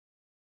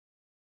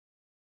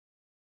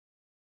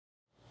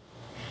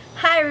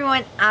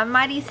everyone, I'm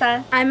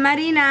Marisa. I'm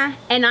Marina.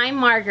 And I'm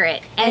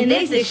Margaret. And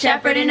this is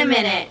Shepherd in a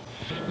Minute.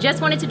 Just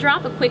wanted to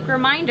drop a quick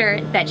reminder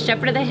that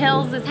Shepherd of the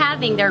Hills is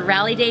having their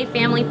Rally Day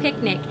family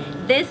picnic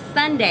this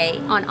Sunday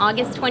on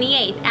August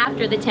 28th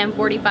after the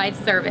 10:45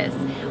 service.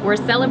 We're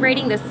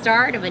celebrating the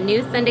start of a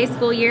new Sunday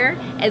school year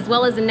as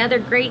well as another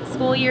great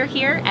school year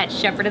here at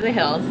Shepherd of the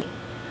Hills.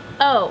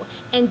 Oh,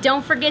 and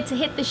don't forget to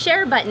hit the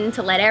share button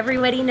to let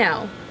everybody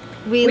know.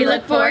 We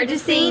look forward to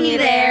seeing you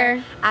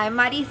there. I'm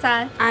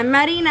Marisa. I'm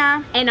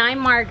Marina. And I'm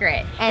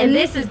Margaret. And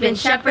this has been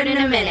Shepherd in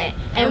a Minute.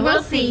 And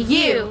we'll see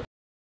you